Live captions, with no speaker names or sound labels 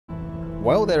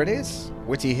Well, there it is.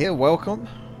 Witty here, welcome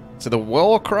to the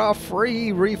Warcraft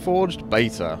III Reforged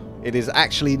beta. It is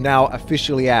actually now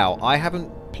officially out. I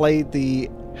haven't played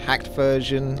the hacked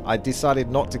version. I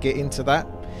decided not to get into that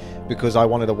because I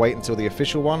wanted to wait until the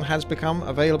official one has become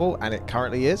available, and it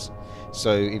currently is.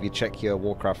 So if you check your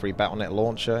Warcraft 3 Battle.net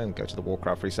launcher and go to the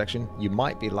Warcraft 3 section, you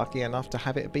might be lucky enough to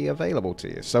have it be available to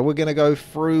you. So we're going to go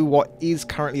through what is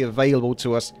currently available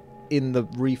to us in the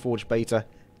Reforged beta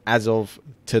as of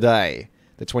today,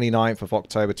 the 29th of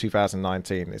October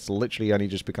 2019. It's literally only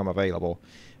just become available.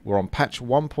 We're on patch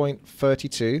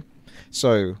 1.32.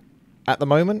 So at the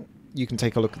moment, you can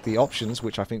take a look at the options,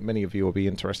 which I think many of you will be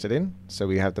interested in. So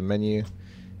we have the menu.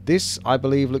 This, I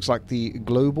believe, looks like the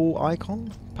global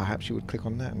icon. Perhaps you would click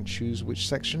on that and choose which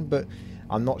section, but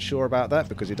I'm not sure about that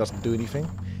because it doesn't do anything.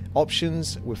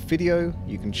 Options with video,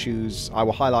 you can choose. I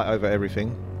will highlight over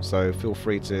everything, so feel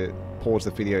free to pause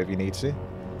the video if you need to.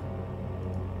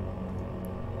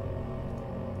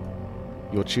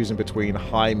 You're choosing between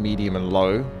high, medium, and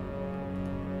low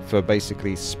for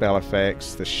basically spell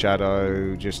effects, the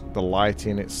shadow, just the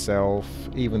lighting itself,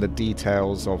 even the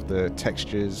details of the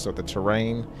textures of the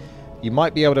terrain. You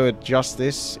might be able to adjust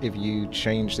this if you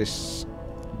change this,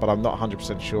 but I'm not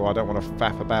 100% sure. I don't want to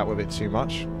faff about with it too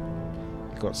much.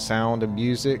 You've got sound and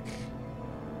music,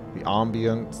 the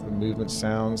ambient, the movement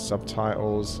sounds,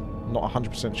 subtitles. Not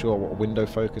 100% sure what window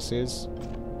focus is.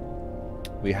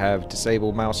 We have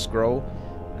disable mouse scroll,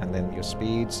 and then your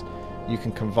speeds. You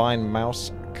can combine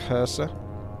mouse cursor.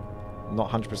 Not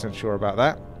 100% sure about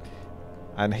that.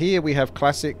 And here we have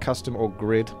classic, custom, or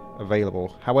grid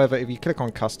available. However, if you click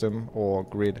on custom or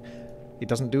grid, it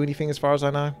doesn't do anything as far as I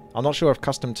know. I'm not sure if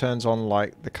custom turns on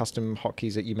like the custom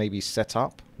hotkeys that you maybe set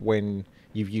up when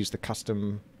you've used the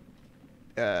custom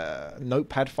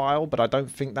notepad file, but I don't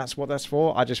think that's what that's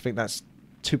for. I just think that's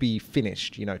to be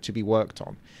finished, you know, to be worked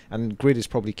on. And grid is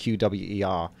probably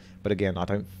QWER, but again, I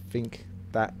don't think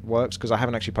that works because I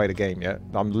haven't actually played a game yet.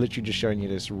 I'm literally just showing you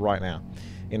this right now.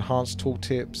 Enhanced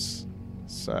tooltips.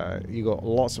 So you got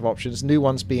lots of options. New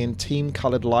ones being team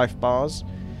colored life bars.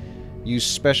 Use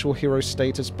special hero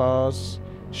status bars.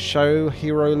 Show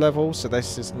hero level. So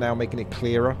this is now making it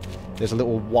clearer. There's a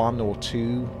little 1 or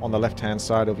 2 on the left hand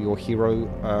side of your hero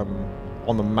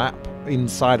on the map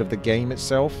inside of the game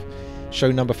itself. Show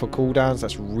number for cooldowns.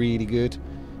 That's really good.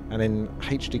 And then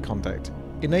HD contact.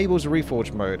 Enables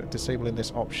Reforged mode. Disabling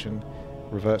this option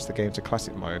reverts the game to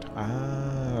classic mode.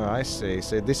 Ah, I see.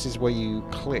 So this is where you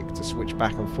click to switch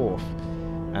back and forth,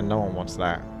 and no one wants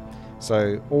that.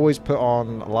 So always put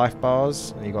on life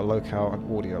bars, and you got locale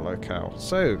and audio locale.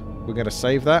 So we're going to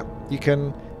save that. You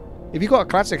can, if you've got a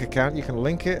classic account, you can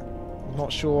link it. I'm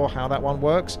not sure how that one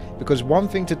works, because one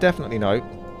thing to definitely note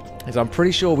is I'm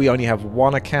pretty sure we only have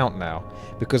one account now,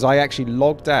 because I actually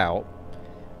logged out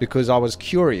because I was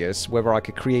curious whether I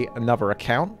could create another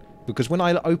account, because when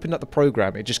I opened up the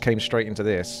program it just came straight into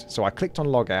this. So I clicked on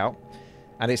log out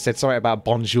and it said something about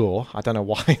bonjour. I don't know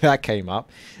why that came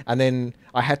up, and then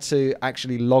I had to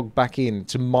actually log back in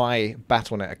to my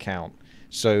Battle.net account,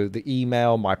 so the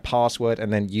email, my password,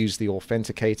 and then use the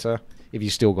authenticator if you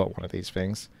still got one of these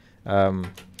things.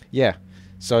 Yeah,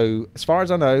 so as far as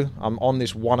I know, I'm on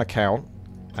this one account,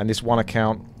 and this one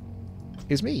account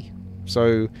is me.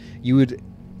 So you would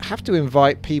have to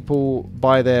invite people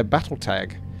by their battle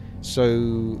tag.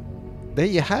 So there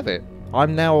you have it.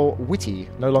 I'm now Witty,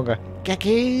 no longer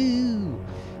Gaku.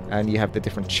 And you have the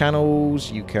different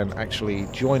channels. You can actually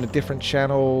join a different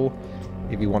channel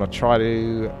if you want to try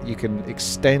to. You can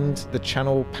extend the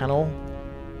channel panel.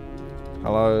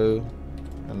 Hello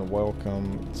and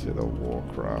welcome to the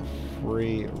Warcraft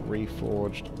 3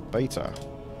 Reforged beta.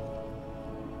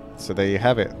 So there you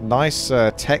have it. Nice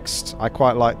text. I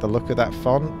quite like the look of that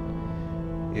font.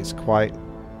 It's quite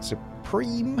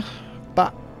supreme,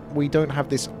 but we don't have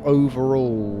this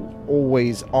overall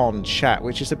always on chat,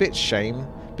 which is a bit shame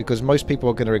because most people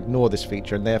are going to ignore this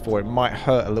feature, and therefore it might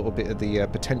hurt a little bit of the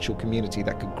potential community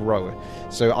that could grow.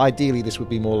 So ideally this would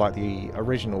be more like the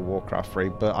original Warcraft 3,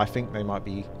 but I think they might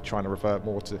be trying to revert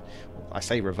more to, I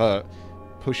say revert,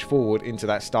 push forward into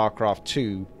that StarCraft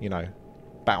 2, you know,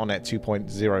 Battle.net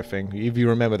 2.0 thing, if you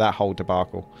remember that whole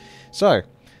debacle. So,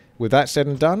 with that said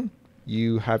and done,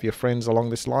 you have your friends along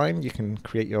this line. You can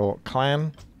create your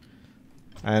clan.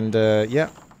 And, yeah,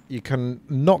 you can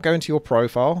not go into your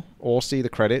profile or see the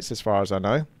credits as far as I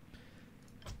know.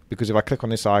 Because if I click on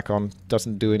this icon, it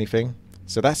doesn't do anything.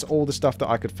 So that's all the stuff that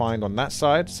I could find on that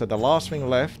side. So the last thing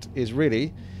left is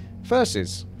really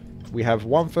versus. We have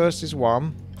 1 versus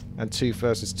 1. And 2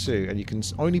 versus 2, and you can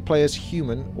only play as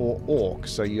human or orc.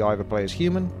 So you either play as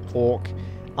human, orc,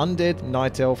 Undead,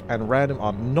 Night Elf, and Random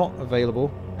are not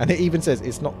available. And it even says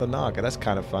it's not the Naga. That's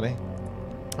kind of funny.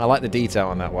 I like the detail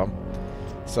on that one.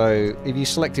 So if you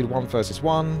selected 1 versus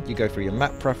 1, you go through your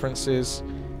map preferences,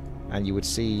 and you would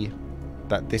see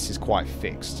that this is quite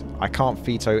fixed. I can't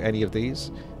veto any of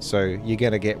these, so you're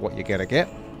going to get what you're going to get.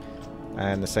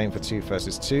 And the same for 2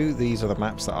 versus 2. These are the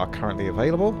maps that are currently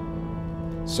available.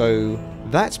 So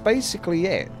that's basically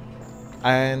it.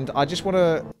 And I just want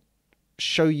to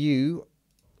show you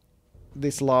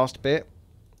this last bit.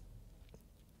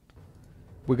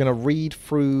 We're going to read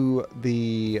through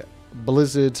the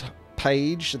Blizzard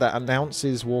page that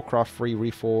announces Warcraft 3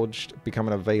 Reforged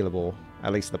becoming available,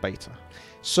 at least the beta.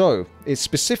 So it's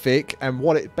specific, and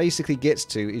what it basically gets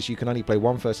to is you can only play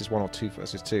 1 versus 1 or 2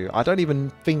 versus 2. I don't even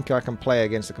think I can play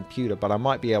against a computer, but I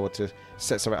might be able to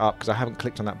set something up because I haven't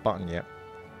clicked on that button yet.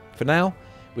 For now,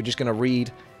 we're just going to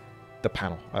read the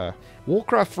panel.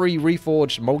 Warcraft 3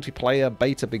 Reforged multiplayer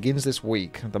beta begins this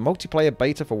week. The multiplayer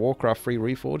beta for Warcraft 3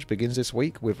 Reforged begins this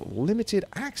week with limited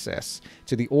access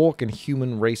to the orc and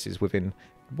human races within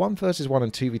 1 versus 1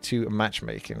 and 2v2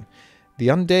 matchmaking. The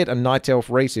Undead and Night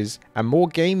Elf races and more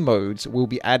game modes will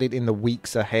be added in the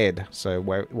weeks ahead, so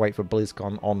wait for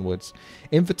BlizzCon onwards.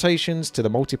 Invitations to the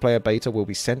multiplayer beta will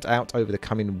be sent out over the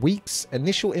coming weeks.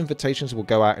 Initial invitations will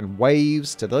go out in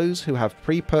waves to those who have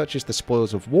pre-purchased the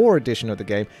Spoils of War edition of the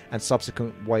game, and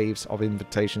subsequent waves of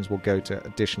invitations will go to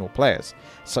additional players,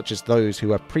 such as those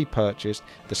who have pre-purchased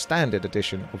the standard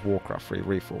edition of Warcraft 3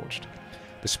 Reforged.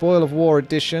 The Spoil of War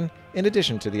edition, in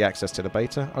addition to the access to the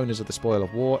beta, owners of the Spoil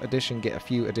of War edition get a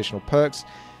few additional perks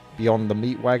beyond the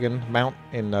Meat Wagon mount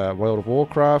in World of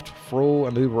Warcraft, Thrall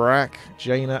and Uberak,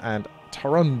 Jaina and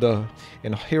Tarunda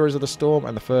in Heroes of the Storm,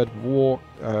 and the third war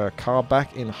card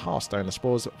back in Hearthstone. The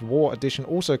Spoils of War edition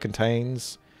also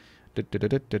contains...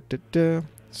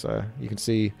 So you can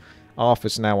see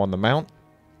Arthas now on the mount.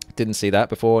 Didn't see that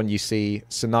before, and you see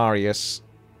Cenarius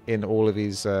in all of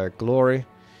his glory.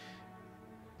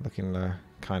 Looking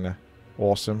kind of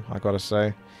awesome, I gotta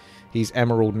say. He's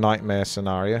Emerald Nightmare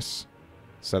Cenarius.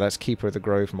 So that's Keeper of the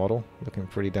Grove model. Looking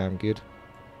pretty damn good.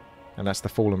 And that's the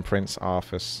Fallen Prince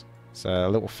Arthas. So a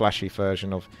little flashy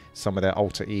version of some of their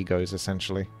alter egos,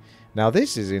 essentially. Now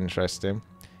this is interesting.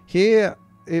 Here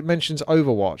it mentions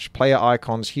Overwatch, player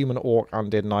icons, human, orc,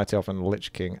 undead, night elf, and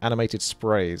Lich King. Animated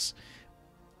sprays.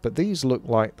 But these look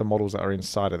like the models that are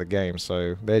inside of the game.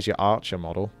 So there's your Archer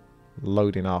model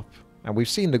loading up. And we've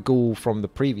seen the ghoul from the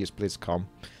previous BlizzCon.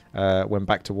 Went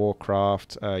back to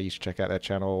Warcraft. You should check out their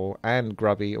channel. And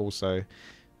Grubby also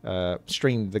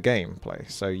streamed the gameplay.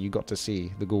 So you got to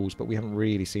see the ghouls, but we haven't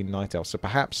really seen Night Elf. So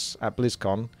perhaps at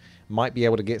BlizzCon, might be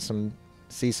able to get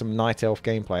see some Night Elf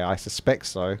gameplay. I suspect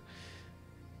so.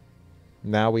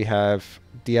 Now we have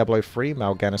Diablo 3,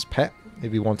 Mal'Ganis Pet,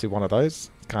 if you wanted one of those.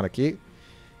 Kind of cute.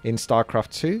 In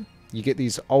StarCraft 2, you get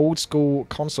these old school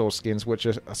console skins, which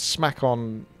are a smack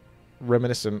on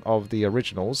reminiscent of the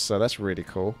originals, so that's really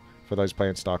cool for those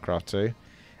playing StarCraft 2.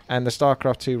 And the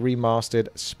StarCraft 2 remastered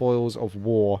Spoils of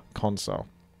War console,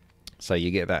 so you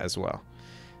get that as well.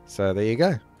 So there you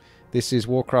go. This is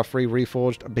Warcraft 3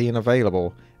 Reforged being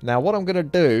available. Now what I'm going to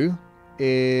do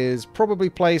is probably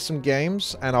play some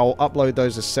games, and I'll upload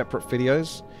those as separate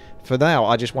videos. For now,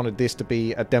 I just wanted this to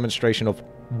be a demonstration of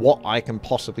what I can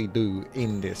possibly do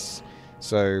in this.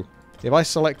 So if I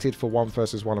selected for 1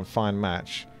 versus 1 and find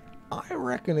match, I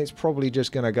reckon it's probably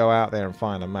just going to go out there and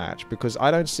find a match, because I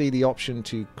don't see the option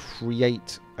to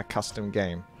create a custom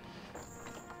game.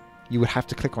 You would have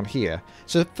to click on here.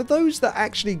 So for those that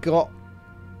actually got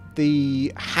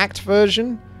the hacked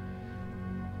version,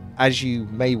 as you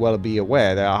may well be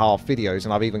aware, there are half videos,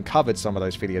 and I've even covered some of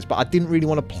those videos, but I didn't really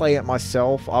want to play it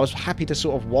myself. I was happy to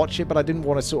sort of watch it, but I didn't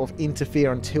want to sort of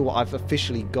interfere until I've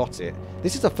officially got it.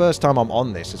 This is the first time I'm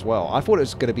on this as well. I thought it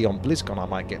was going to be on BlizzCon, I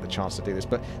might get the chance to do this,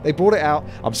 but they brought it out.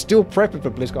 I'm still prepping for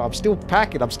BlizzCon. I'm still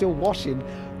packing. I'm still washing.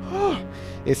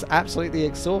 It's absolutely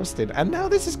exhausting. And now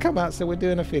this has come out, so we're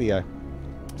doing a video.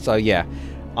 So yeah.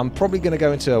 I'm probably going to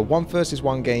go into a 1 versus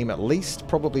 1 game at least,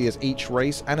 probably as each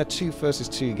race, and a 2 versus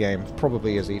 2 game,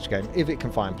 probably as each game, if it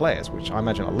can find players, which I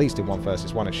imagine at least in 1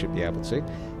 versus 1 it should be able to.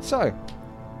 So,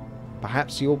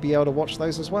 perhaps you'll be able to watch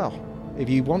those as well. If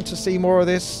you want to see more of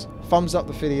this, thumbs up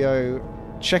the video,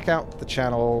 check out the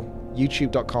channel,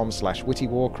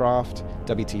 youtube.com/WTiiWarcraft,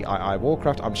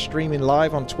 WTiiWarcraft. I'm streaming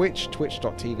live on Twitch,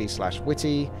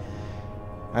 twitch.tv/Witty.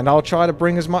 And I'll try to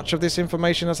bring as much of this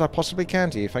information as I possibly can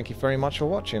to you. Thank you very much for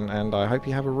watching, and I hope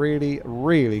you have a really,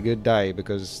 really good day,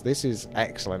 because this is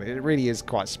excellent. It really is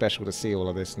quite special to see all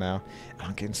of this now, and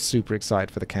I'm getting super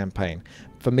excited for the campaign.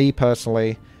 For me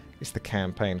personally, it's the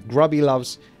campaign. Grubby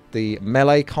loves the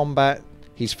melee combat.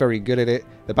 He's very good at it.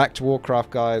 The Back to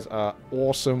Warcraft guys are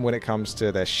awesome when it comes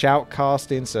to their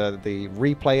shoutcasting, so the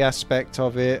replay aspect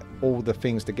of it, all the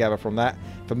things together from that.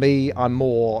 For me, I'm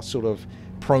more sort of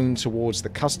prone towards the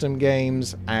custom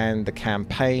games and the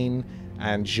campaign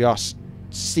and just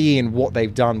seeing what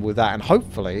they've done with that. And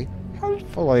hopefully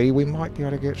we might be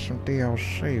able to get some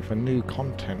DLC for new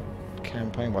content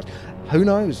campaign-wise. Who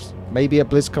knows? Maybe at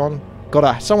BlizzCon.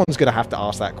 Someone's gonna have to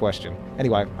ask that question.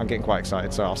 Anyway, I'm getting quite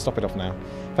excited, so I'll stop it off now.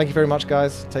 Thank you very much,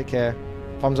 guys. Take care.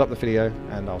 Thumbs up the video,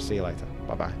 and I'll see you later.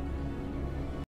 Bye-bye.